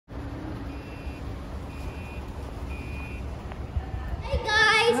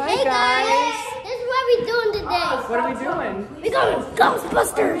Hey guys, this is what we're doing today. what are we doing? We're going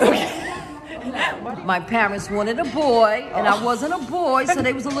Ghostbusters. My parents wanted a boy, and I wasn't a boy, so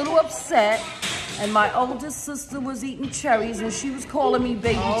they was a little upset. And my oldest sister was eating cherries, and she was calling me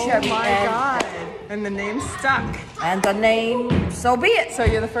Baby Cherry. Oh my God. And the name stuck. And the name, so be it. So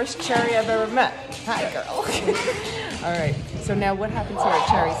you're the first Cherry I've ever met. Hi, girl. All right. So now what happens to our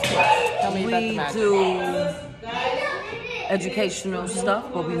Cherry's kids? Tell me about the magic. We do educational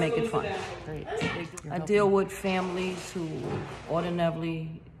stuff, but we make it fun. Great. I deal with families who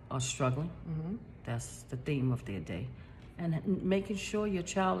ordinarily are struggling. That's the theme of their day. And making sure your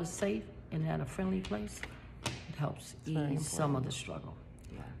child is safe and at a friendly place, it helps ease some of the struggle.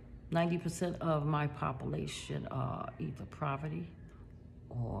 90% of my population are either poverty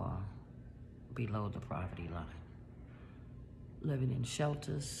or below the poverty line. Living in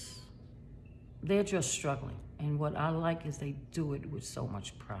shelters. They're just struggling. And what I like is they do it with so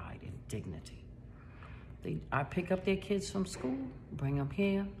much pride and dignity. I pick up their kids from school, bring them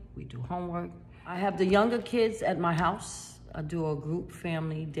here, we do homework. I have the younger kids at my house. I do a group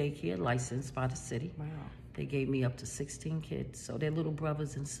family daycare licensed by the city. Wow. They gave me up to 16 kids. So their little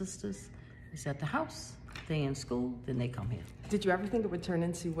brothers and sisters is at the house. They in school, then they come here. Did you ever think it would turn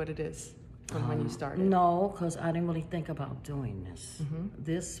into what it is from when you started? No, because I didn't really think about doing this.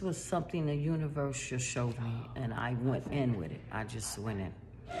 This was something the universe just showed me, and I went in with it. I just went in.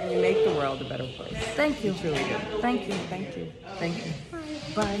 And you make the world a better place. Thank you. You truly do. Thank you. Thank you. Thank you.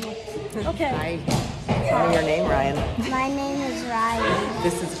 Bye. Okay. Hi. Tell me your name, Ryan. My name is Ryan.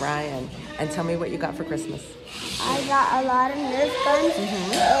 This is Ryan. And tell me what you got for Christmas. I got a lot of Nerf guns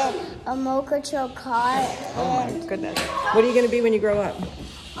and a Mocha Chill car. Oh my goodness. What are you going to be when you grow up?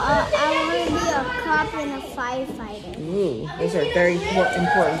 I want to be a cop and a firefighter. Ooh, those are very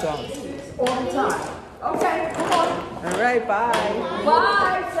important jobs. All the time. Okay, come on. All right, bye.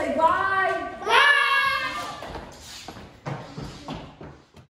 Bye.